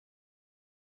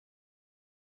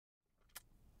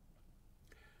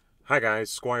Hi guys,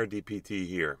 Squire DPT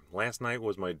here. Last night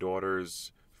was my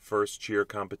daughter's first cheer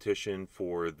competition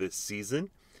for this season,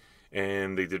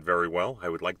 and they did very well. I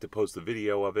would like to post a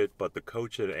video of it, but the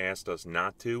coach had asked us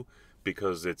not to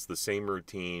because it's the same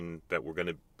routine that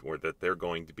they're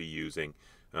going to be using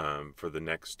for the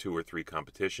next 2 or 3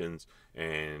 competitions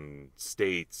and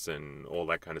states and all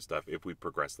that kind of stuff if we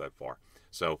progress that far.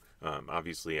 So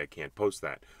obviously I can't post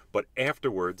that. But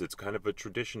afterwards, it's kind of a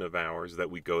tradition of ours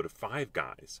that we go to Five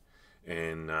Guys,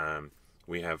 and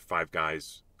we have Five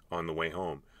Guys on the way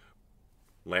home.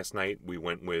 Last night we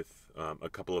went with a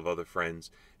couple of other friends,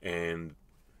 and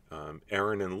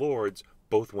Erin and Lourdes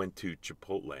both went to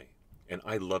Chipotle, and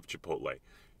I love Chipotle.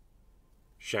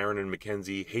 Sharon and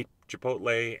Mackenzie hate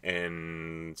Chipotle,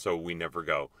 and so we never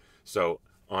go. So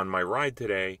on my ride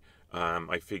today,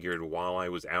 I figured while I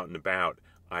was out and about,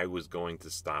 I was going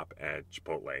to stop at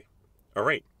Chipotle. All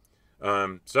right,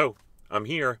 so I'm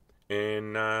here,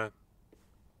 and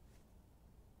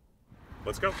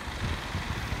let's go.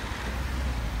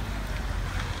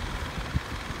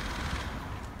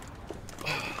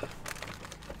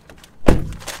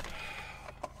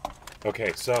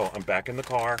 Okay, so I'm back in the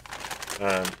car.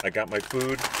 I got my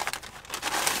food.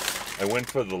 I went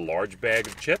for the large bag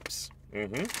of chips.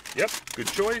 Yep, good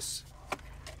choice.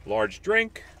 Large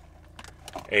drink.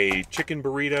 A chicken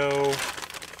burrito.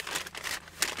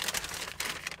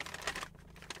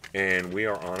 And we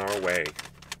are on our way.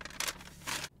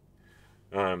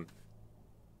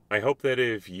 I hope that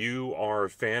if you are a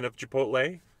fan of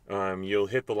Chipotle, you'll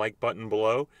hit the like button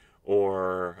below,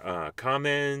 or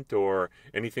comment, or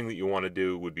anything that you want to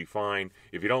do would be fine.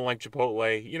 If you don't like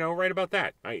Chipotle, write about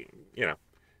that.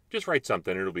 Just write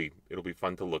something. It'll be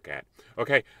fun to look at.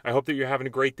 Okay, I hope that you're having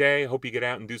a great day. I hope you get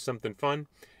out and do something fun,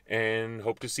 and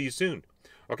hope to see you soon.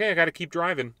 Okay, I got to keep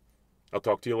driving. I'll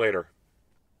talk to you later.